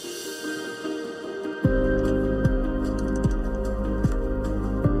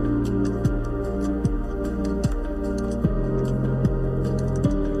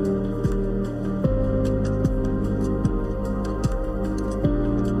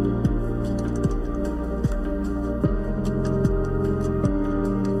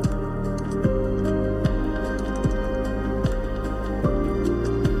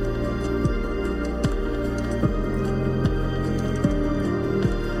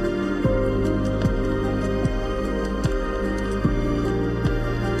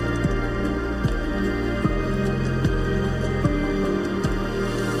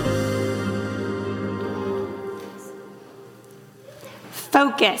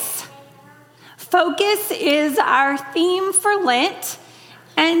focus. Focus is our theme for Lent.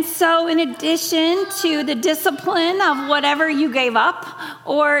 And so in addition to the discipline of whatever you gave up,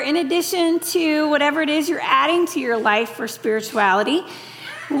 or in addition to whatever it is you're adding to your life for spirituality,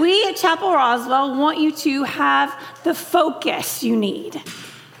 we at Chapel Roswell want you to have the focus you need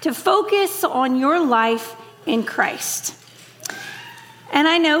to focus on your life in Christ. And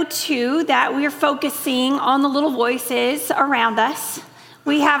I know, too, that we are focusing on the little voices around us.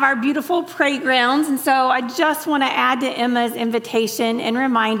 We have our beautiful playgrounds, and so I just want to add to Emma's invitation and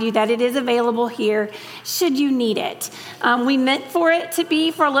remind you that it is available here should you need it. We meant for it to be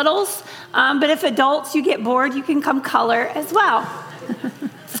for littles, but if adults, you get bored, you can come color as well.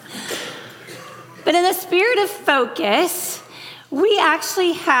 But in the spirit of focus, we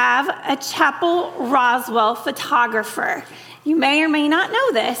actually have a Chapel Roswell photographer. You may or may not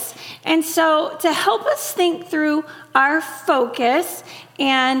know this. And so to help us think through our focus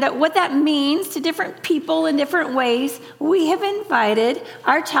and what that means to different people in different ways, we have invited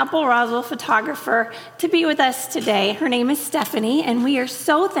our Chapel Roswell photographer to be with us today. Her name is Stephanie, and we are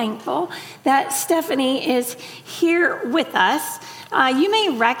so thankful that Stephanie is here with us. You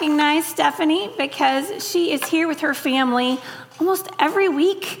may recognize Stephanie because she is here with her family almost every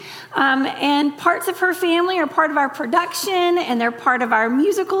week, and parts of her family are part of our production, and they're part of our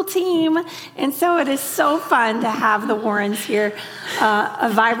musical team, and so it is so fun to have the Warrens here, a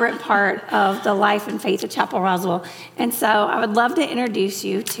vibrant part of the life and faith of Chapel Roswell. And so I would love to introduce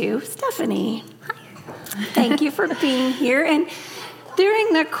you to Stephanie. Hi. Thank you for being here. And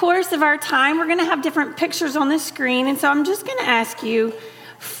during the course of our time, we're going to have different pictures on the screen, and so I'm just going to ask you,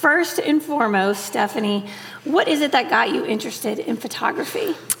 first and foremost, Stephanie, what is it that got you interested in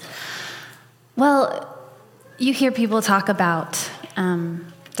photography? Well, you hear people talk about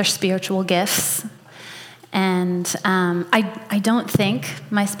their spiritual gifts, and I don't think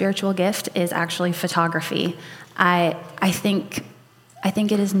my spiritual gift is actually photography. I think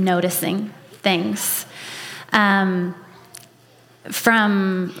it is noticing things. From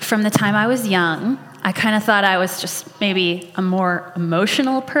the time I was young, I kind of thought I was just maybe a more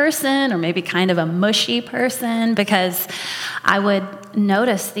emotional person or maybe kind of a mushy person because I would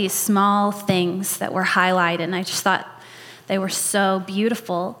notice these small things that were highlighted, and I just thought they were so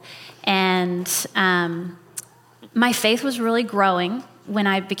beautiful. And my faith was really growing when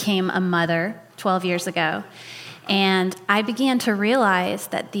I became a mother 12 years ago. And I began to realize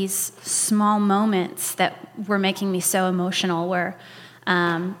that these small moments that were making me so emotional were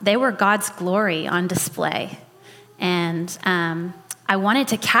they were God's glory on display. And I wanted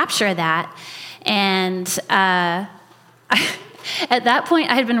to capture that. And at that point,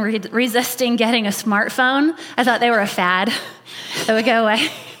 I had been resisting getting a smartphone. I thought they were a fad that would go away.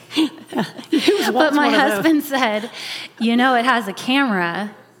 But my husband said, it has a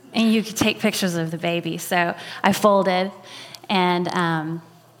camera, and you could take pictures of the baby. So I folded, and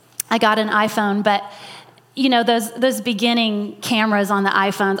I got an iPhone. But those beginning cameras on the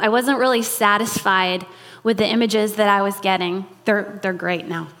iPhones, I wasn't really satisfied with the images that I was getting. They're great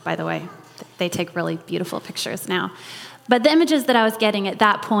now, by the way. They take really beautiful pictures now. But the images that I was getting at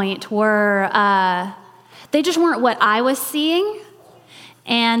that point were, they just weren't what I was seeing.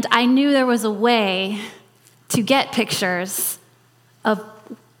 And I knew there was a way to get pictures of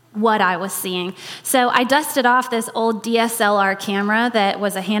what I was seeing. So I dusted off this old DSLR camera that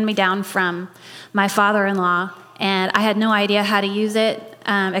was a hand-me-down from my father-in-law, and I had no idea how to use it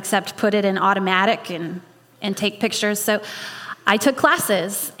except put it in automatic and take pictures. So I took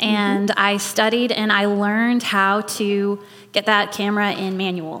classes, and I studied, and I learned how to get that camera in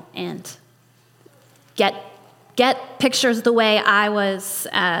manual and get pictures the way I was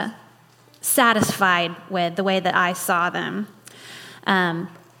satisfied with, the way that I saw them.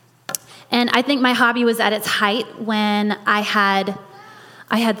 And I think my hobby was at its height when I had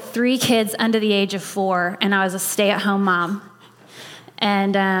 3 kids under the age of 4, and I was a stay-at-home mom.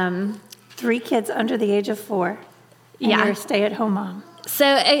 And 3 kids under the age of 4, and you're a stay-at-home mom.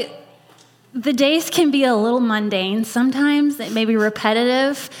 So the days can be a little mundane sometimes. It may be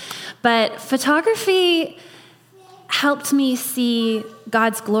repetitive, but photography helped me see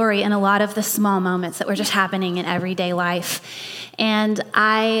God's glory in a lot of the small moments that were just happening in everyday life. And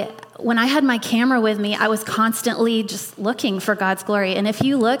when I had my camera with me, I was constantly just looking for God's glory. And if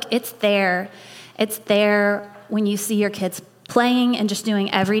you look, it's there. It's there when you see your kids playing and just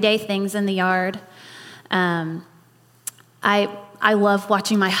doing everyday things in the yard. I love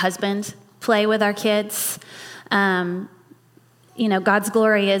watching my husband play with our kids. God's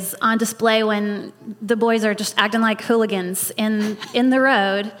glory is on display when the boys are just acting like hooligans in the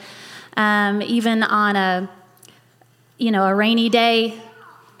road. Even on a rainy day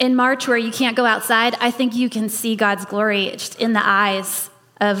in March where you can't go outside, I think you can see God's glory just in the eyes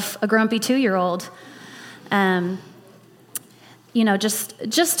of a grumpy 2-year-old.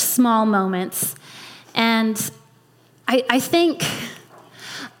 Just small moments. And I think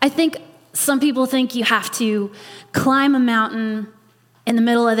some people think you have to climb a mountain in the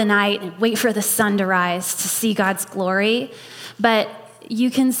middle of the night and wait for the sun to rise to see God's glory, but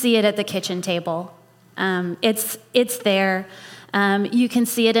you can see it at the kitchen table. It's there. You can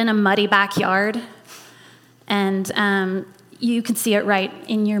see it in a muddy backyard, and you can see it right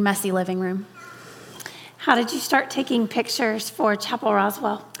in your messy living room. How did you start taking pictures for Chapel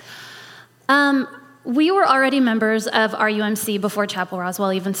Roswell? We were already members of RUMC before Chapel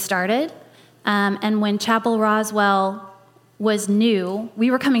Roswell even started. And when Chapel Roswell was new,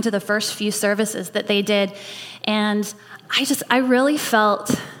 we were coming to the first few services that they did. And I really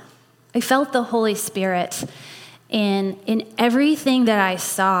felt the Holy Spirit in everything that I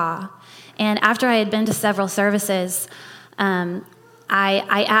saw. And after I had been to several services,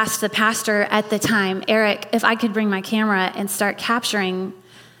 I asked the pastor at the time, Eric, if I could bring my camera and start capturing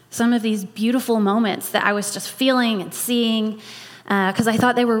some of these beautiful moments that I was just feeling and seeing, because I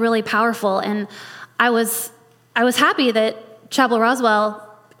thought they were really powerful. And I was happy that Chapel Roswell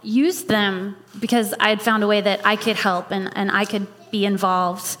used them because I had found a way that I could help and I could be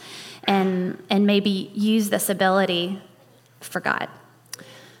involved and maybe use this ability for God.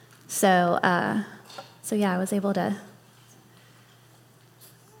 So yeah, I was able to.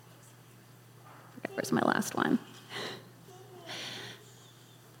 Where's my last one?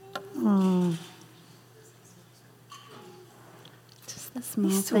 Oh. Just the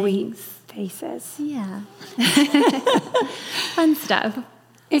small Sweet things. faces. Yeah. Fun stuff.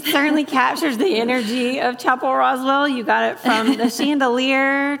 It certainly captures the energy of Chapel Roswell. You got it from the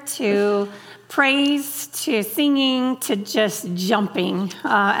chandelier to praise to singing to just jumping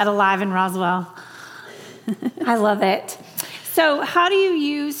at Alive in Roswell. I love it. So how do you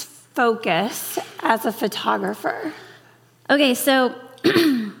use focus as a photographer? Okay, so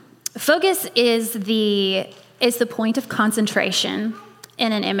focus is the point of concentration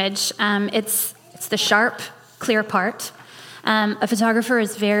in an image. It's the sharp, clear part. A photographer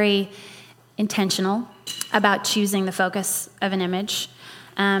is very intentional about choosing the focus of an image.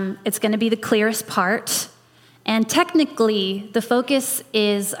 It's going to be the clearest part. And technically, the focus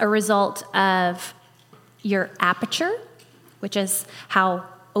is a result of your aperture, which is how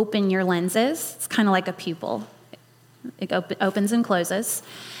open your lens is. It's kind of like a pupil. It opens and closes.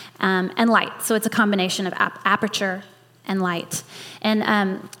 And light. So it's a combination of aperture and light.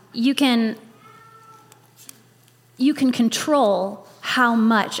 And you can control how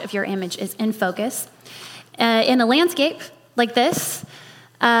much of your image is in focus. In a landscape like this,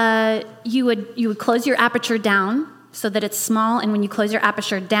 you would close your aperture down so that it's small, and when you close your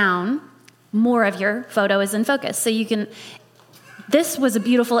aperture down, more of your photo is in focus. So you can. This was a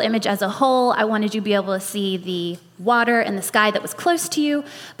beautiful image as a whole. I wanted you to be able to see the water and the sky that was close to you,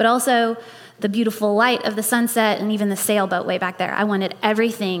 but also the beautiful light of the sunset and even the sailboat way back there. I wanted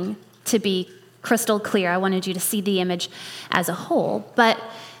everything to be crystal clear. I wanted you to see the image as a whole. But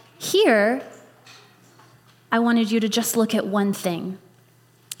here, I wanted you to just look at one thing,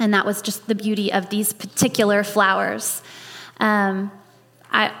 and that was just the beauty of these particular flowers. I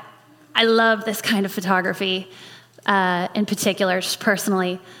love this kind of photography. In particular, just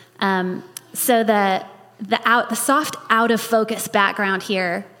personally. So the soft out of focus background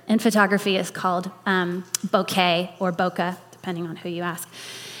here in photography is called bokeh or bokeh, depending on who you ask.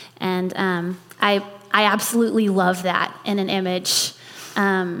 And I absolutely love that in an image.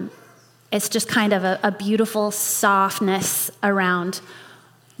 It's just kind of a beautiful softness around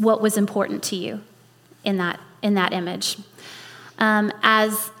what was important to you in that image.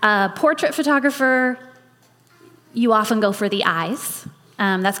 As a portrait photographer, you often go for the eyes.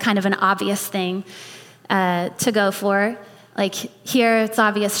 That's kind of an obvious thing to go for. Like here, it's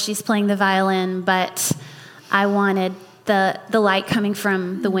obvious she's playing the violin, but I wanted the light coming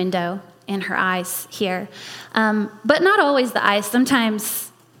from the window in her eyes here. But not always the eyes. Sometimes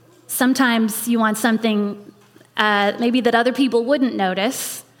you want something maybe that other people wouldn't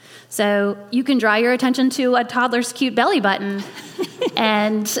notice. So you can draw your attention to a toddler's cute belly button,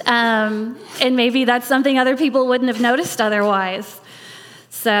 and maybe that's something other people wouldn't have noticed otherwise.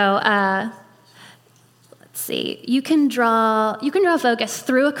 So let's see. You can draw focus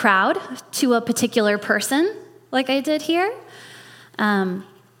through a crowd to a particular person, like I did here,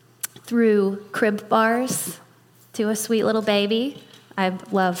 through crib bars to a sweet little baby. I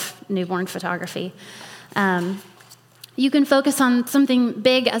love newborn photography. You can focus on something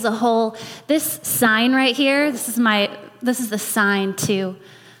big as a whole. This sign right here, this is the sign to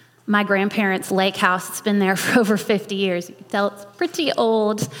my grandparents' lake house. It's been there for over 50 years. You can tell it's pretty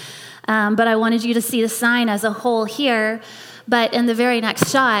old. But I wanted you to see the sign as a whole here. But in the very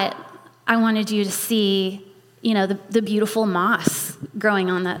next shot, I wanted you to see, the beautiful moss growing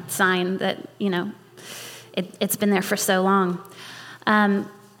on that sign that, it's been there for so long.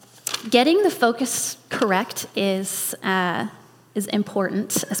 Getting the focus correct is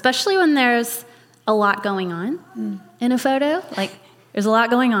important, especially when there's a lot going on in a photo. Like, there's a lot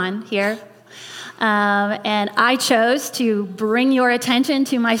going on here. And I chose to bring your attention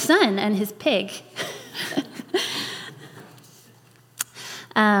to my son and his pig.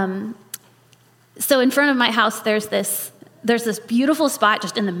 So in front of my house, there's this beautiful spot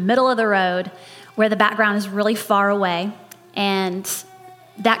just in the middle of the road where the background is really far away. And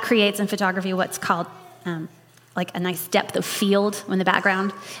that creates in photography what's called like a nice depth of field when the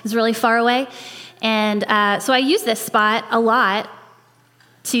background is really far away. And so I use this spot a lot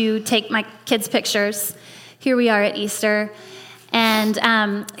to take my kids' pictures. Here we are at Easter. And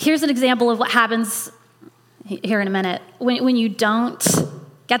here's an example of what happens here in a minute. When you don't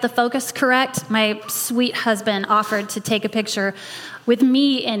get the focus correct, my sweet husband offered to take a picture with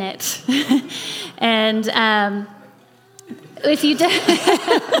me in it. And if you did...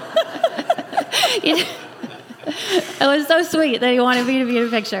 It was so sweet that he wanted me to be in a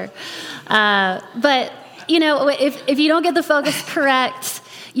picture. But, if you don't get the focus correct,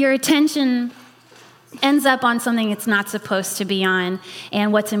 your attention ends up on something it's not supposed to be on,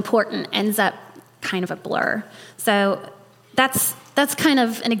 and what's important ends up kind of a blur. So that's kind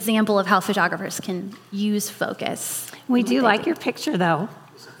of an example of how photographers can use focus. We do like your picture, though.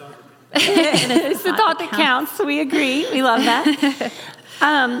 It's the thought that counts. We agree. We love that.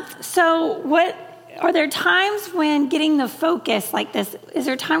 So are there times when getting the focus like this, is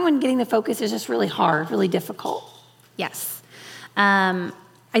there a time when getting the focus is just really hard, really difficult? Yes. I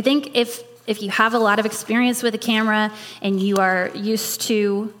think if you have a lot of experience with a camera and you are used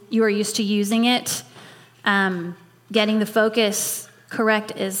to using it, getting the focus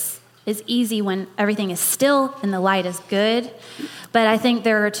correct is easy when everything is still and the light is good. But I think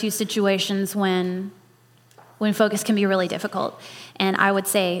there are two situations when focus can be really difficult. And I would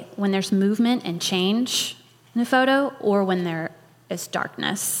say when there's movement and change in a photo, or when there is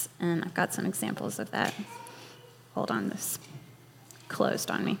darkness. And I've got some examples of that. Hold on, this closed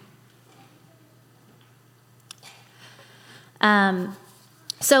on me.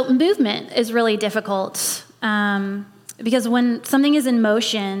 So movement is really difficult because when something is in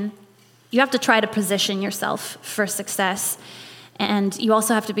motion, you have to try to position yourself for success. And you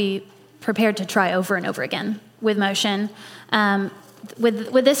also have to be prepared to try over and over again with motion.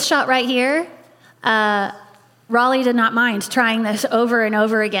 With this shot right here, Raleigh did not mind trying this over and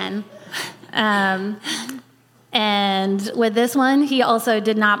over again. And with this one, he also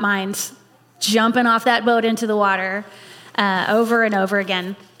did not mind jumping off that boat into the water over and over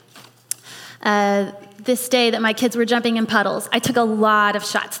again. This day that my kids were jumping in puddles, I took a lot of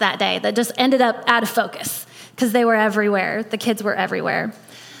shots that day that just ended up out of focus because they were everywhere. The kids were everywhere.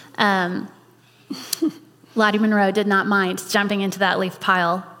 Lottie Monroe did not mind jumping into that leaf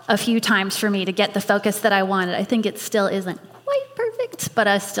pile a few times for me to get the focus that I wanted. I think it still isn't quite perfect, but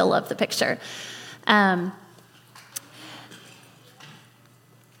I still love the picture.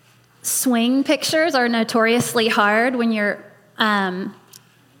 Swing pictures are notoriously hard when you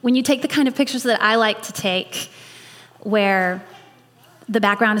take the kind of pictures that I like to take, where the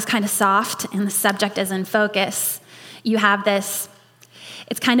background is kind of soft and the subject is in focus. You have this,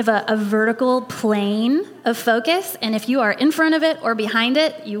 it's kind of a vertical plane of focus, and if you are in front of it or behind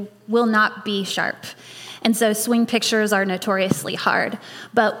it, you will not be sharp. And so swing pictures are notoriously hard.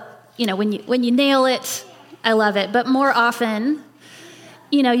 But, when you nail it, I love it. But more often,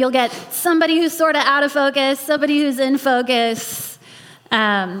 you'll get somebody who's sort of out of focus, somebody who's in focus.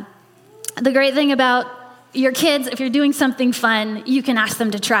 The great thing about your kids, if you're doing something fun, you can ask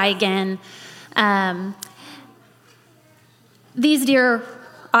them to try again. These deer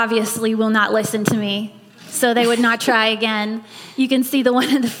obviously will not listen to me, so they would not try again. You can see the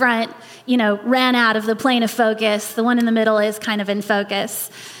one in the front, ran out of the plane of focus. The one in the middle is kind of in focus.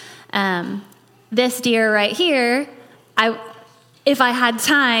 This deer right here, if I had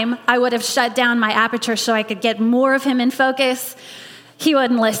time, I would have shut down my aperture so I could get more of him in focus. He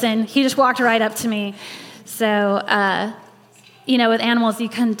wouldn't listen. He just walked right up to me. So, with animals, you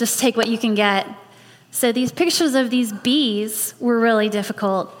can just take what you can get. So these pictures of these bees were really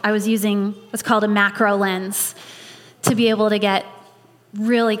difficult. I was using what's called a macro lens to be able to get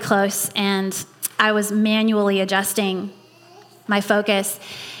really close, and I was manually adjusting my focus.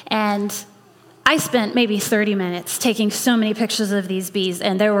 And I spent maybe 30 minutes taking so many pictures of these bees,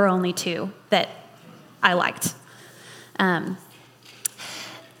 and there were only 2 that I liked. I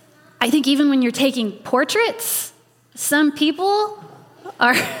think even when you're taking portraits, some people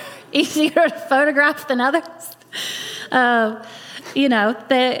are easier to photograph than others.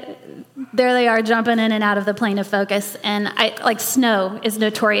 There they are jumping in and out of the plane of focus. And snow is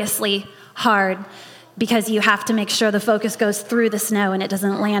notoriously hard because you have to make sure the focus goes through the snow and it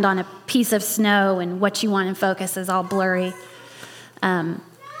doesn't land on a piece of snow and what you want in focus is all blurry.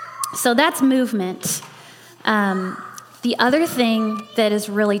 So that's movement. The other thing that is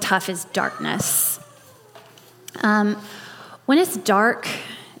really tough is darkness. When it's dark,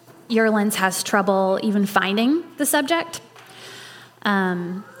 your lens has trouble even finding the subject.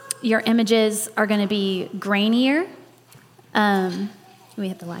 Your images are going to be grainier. We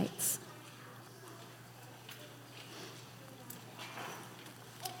have the lights.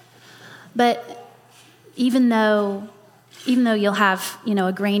 But even though you'll have,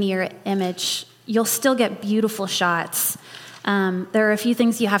 a grainier image, you'll still get beautiful shots. There are a few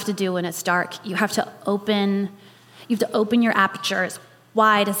things you have to do when it's dark. You have to open your aperture as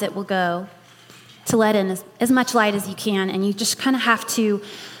wide as it will go to let in as much light as you can, and you just kind of have to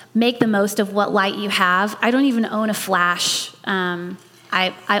make the most of what light you have. I don't even own a flash.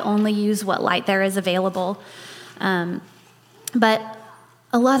 I only use what light there is available. But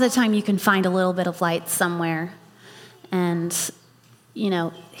a lot of the time you can find a little bit of light somewhere. And,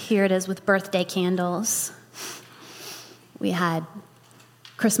 here it is with birthday candles. We had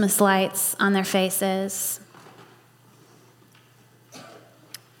Christmas lights on their faces.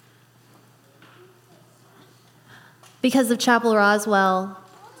 Because of Chapel Roswell,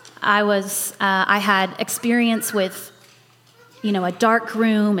 I had experience with, a dark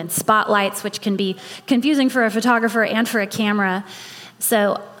room and spotlights, which can be confusing for a photographer and for a camera.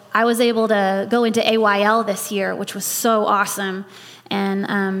 So I was able to go into AYL this year, which was so awesome,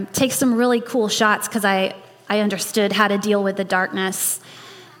 and take some really cool shots because I understood how to deal with the darkness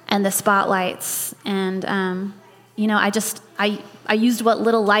and the spotlights. And, I used what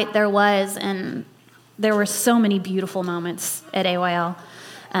little light there was, and there were so many beautiful moments at AYL.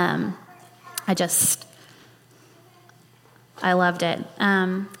 I loved it.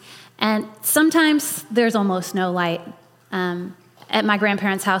 And sometimes there's almost no light. At my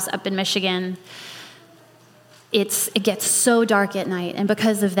grandparents' house up in Michigan, it gets so dark at night, and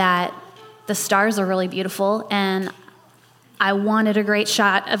because of that, the stars are really beautiful, and I wanted a great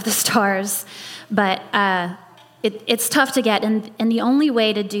shot of the stars, but it's tough to get, and the only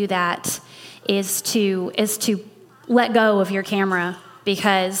way to do that is to let go of your camera,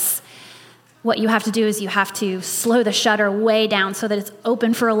 because what you have to do is you have to slow the shutter way down so that it's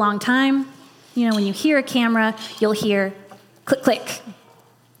open for a long time. When you hear a camera, you'll hear click, click.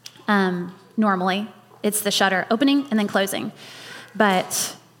 Normally, it's the shutter opening and then closing.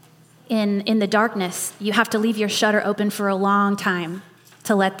 But in the darkness, you have to leave your shutter open for a long time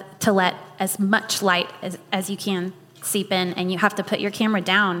to let as much light as you can seep in, and you have to put your camera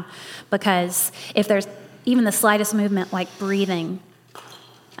down, because if there's even the slightest movement, like breathing,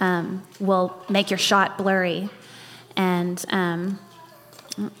 will make your shot blurry. And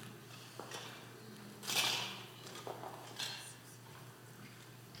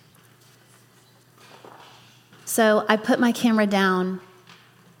so I put my camera down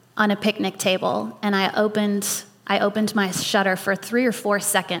on a picnic table, and I opened my shutter for 3 or 4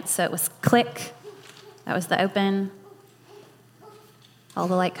 seconds. So it was click, that was the open, all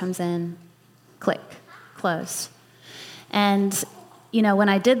the light comes in, click, close. And when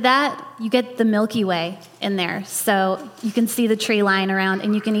I did that, you get the Milky Way in there. So you can see the tree line around,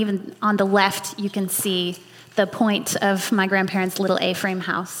 and you can even, on the left, you can see the point of my grandparents' little A-frame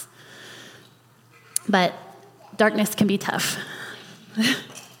house. But darkness can be tough.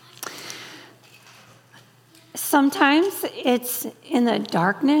 Sometimes it's in the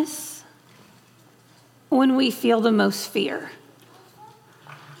darkness when we feel the most fear.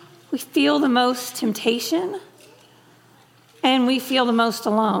 We feel the most temptation, and we feel the most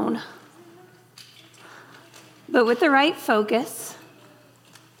alone. But with the right focus,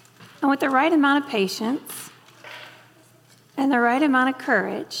 and with the right amount of patience, and the right amount of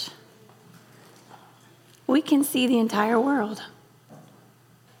courage, we can see the entire world.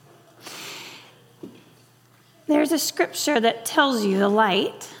 There's a scripture that tells you the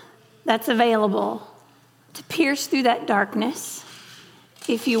light that's available to pierce through that darkness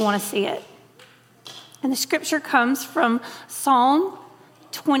if you want to see it. And the scripture comes from Psalm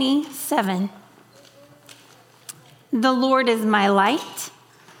 27. The Lord is my light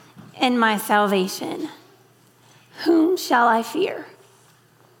and my salvation. Whom shall I fear?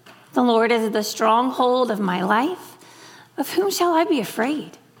 The Lord is the stronghold of my life. Of whom shall I be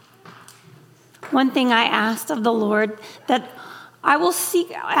afraid? One thing I asked of the Lord that I will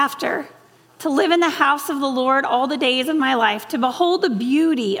seek after, to live in the house of the Lord all the days of my life, to behold the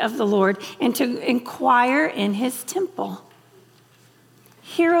beauty of the Lord and to inquire in his temple.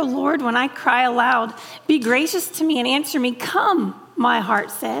 Hear, O Lord, when I cry aloud. Be gracious to me and answer me. Come, my heart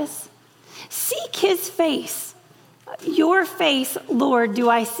says. Seek his face. Your face, Lord, do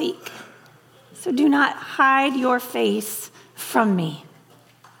I seek. So do not hide your face from me.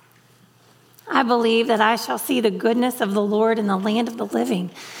 I believe that I shall see the goodness of the Lord in the land of the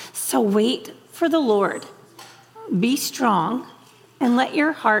living. So wait for the Lord. Be strong and let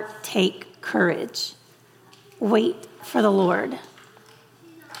your heart take courage. Wait for the Lord.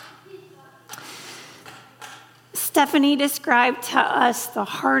 Stephanie described to us the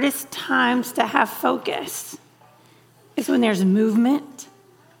hardest times to have focus is when there's movement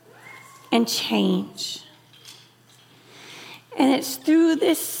and change. And it's through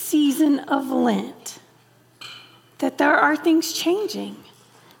this season of Lent that there are things changing.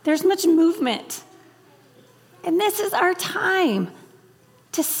 There's much movement. And this is our time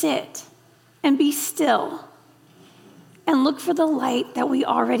to sit and be still and look for the light that we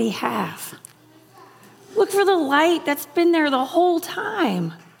already have. Look for the light that's been there the whole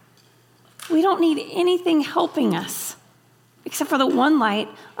time. We don't need anything helping us except for the one light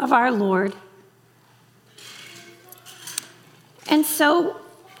of our Lord. And so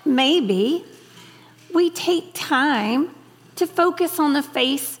maybe we take time to focus on the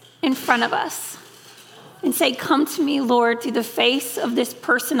face in front of us and say, come to me, Lord, through the face of this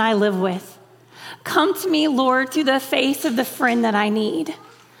person I live with. Come to me, Lord, through the face of the friend that I need.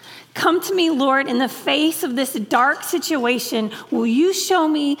 Come to me, Lord, in the face of this dark situation. Will you show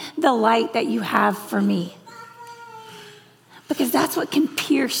me the light that you have for me? Because that's what can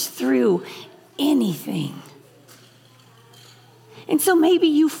pierce through anything. And so maybe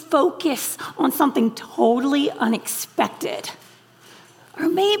you focus on something totally unexpected. Or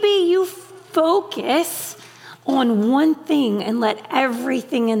maybe you focus on one thing and let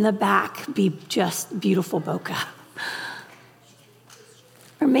everything in the back be just beautiful bokeh.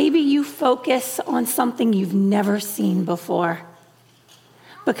 Or maybe you focus on something you've never seen before,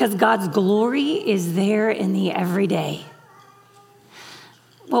 because God's glory is there in the everyday.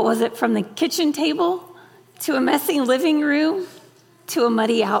 What was it, from the kitchen table to a messy living room to a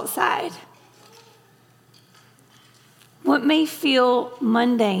muddy outside? What may feel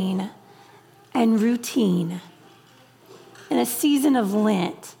mundane and routine in a season of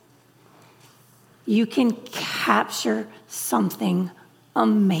Lent, you can capture something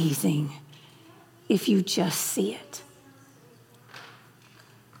amazing if you just see it.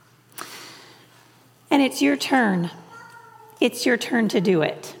 And it's your turn. It's your turn to do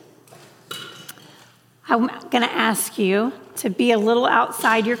it. I'm going to ask you to be a little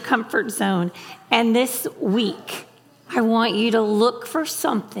outside your comfort zone. And this week, I want you to look for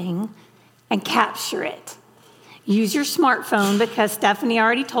something and capture it. Use your smartphone, because Stephanie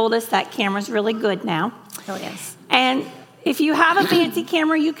already told us that camera's really good now. Oh, yes. And if you have a fancy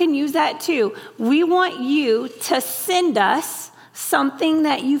camera, you can use that too. We want you to send us something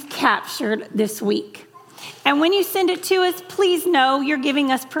that you've captured this week. And when you send it to us, please know you're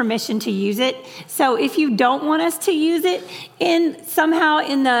giving us permission to use it. So if you don't want us to use it somehow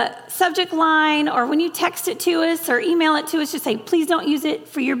in the subject line, or when you text it to us or email it to us, just say, please don't use it,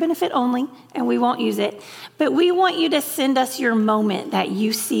 for your benefit only, and we won't use it. But we want you to send us your moment that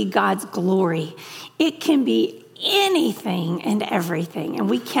you see God's glory. It can be anything and everything. And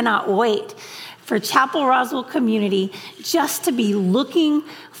we cannot wait for Chapel Roswell community just to be looking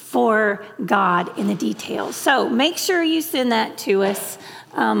for God in the details. So make sure you send that to us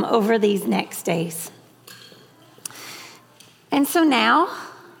over these next days. And so now,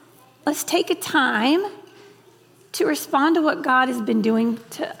 let's take a time to respond to what God has been doing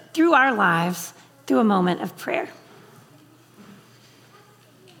through our lives through a moment of prayer.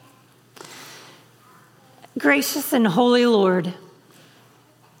 Gracious and holy Lord,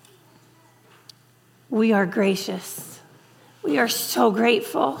 we are gracious. We are so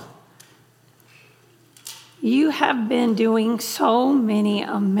grateful. You have been doing so many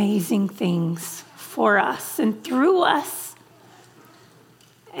amazing things for us and through us.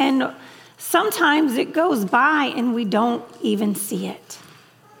 And sometimes it goes by and we don't even see it.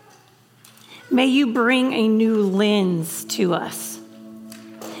 May you bring a new lens to us.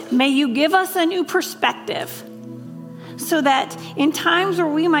 May you give us a new perspective, so that in times where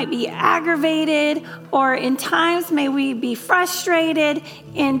we might be aggravated, or in times may we be frustrated,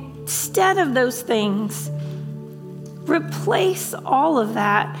 instead of those things, replace all of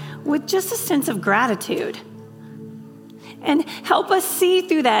that with just a sense of gratitude. And help us see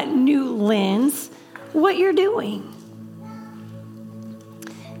through that new lens what you're doing.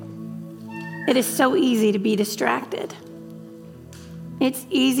 It is so easy to be distracted. It's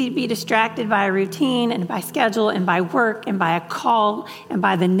easy to be distracted by a routine and by schedule and by work and by a call and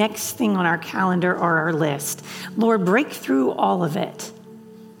by the next thing on our calendar or our list. Lord, break through all of it.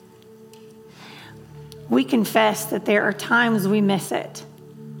 We confess that there are times we miss it.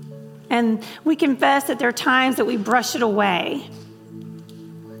 And we confess that there are times that we brush it away.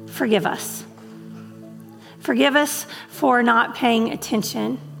 Forgive us. Forgive us for not paying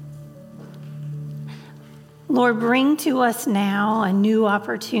attention. Lord, bring to us now a new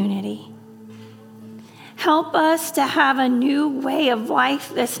opportunity. Help us to have a new way of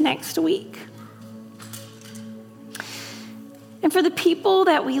life this next week. And for the people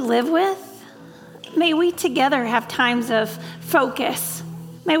that we live with, may we together have times of focus.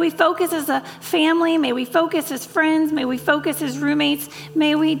 May we focus as a family. May we focus as friends. May we focus as roommates.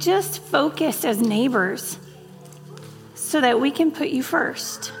 May we just focus as neighbors so that we can put you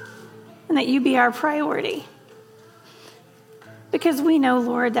first and that you be our priority. Because we know,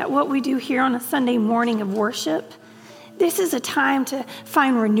 Lord, that what we do here on a Sunday morning of worship, this is a time to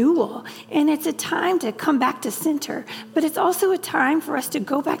find renewal, and it's a time to come back to center, but it's also a time for us to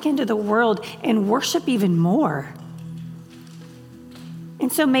go back into the world and worship even more.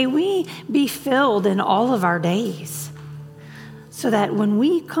 And so may we be filled in all of our days so that when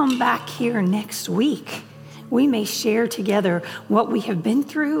we come back here next week, we may share together what we have been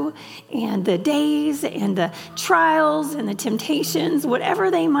through and the days and the trials and the temptations, whatever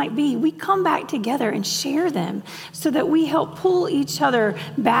they might be. We come back together and share them so that we help pull each other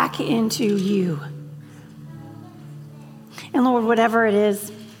back into you. And Lord, whatever it is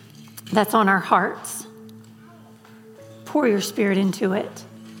that's on our hearts, pour your Spirit into it.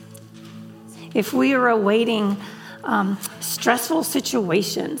 If we are awaiting stressful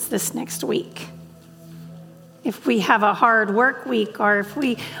situations this next week, if we have a hard work week, or if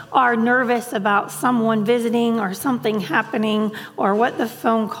we are nervous about someone visiting or something happening, or what the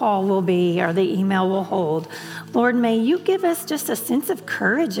phone call will be or the email will hold, Lord, may you give us just a sense of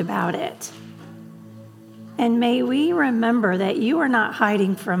courage about it. And may we remember that you are not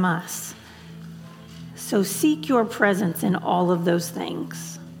hiding from us. So seek your presence in all of those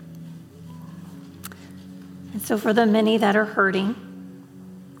things. And so for the many that are hurting,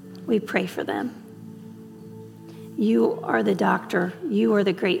 we pray for them. You are the doctor. You are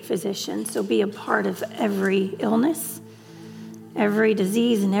the great physician. So be a part of every illness, every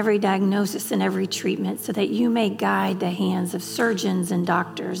disease, and every diagnosis and every treatment so that you may guide the hands of surgeons and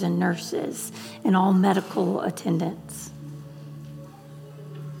doctors and nurses and all medical attendants.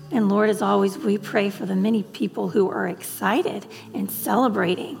 And Lord, as always, we pray for the many people who are excited and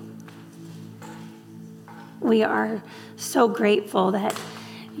celebrating. We are so grateful that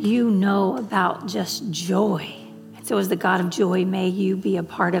you know about just joy. And so as the God of joy, may you be a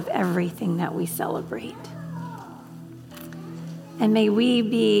part of everything that we celebrate. And may we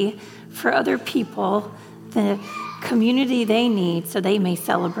be, for other people, the community they need so they may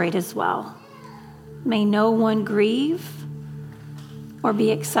celebrate as well. May no one grieve or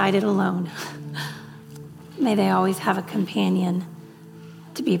be excited alone. May they always have a companion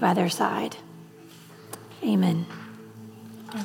to be by their side. Amen.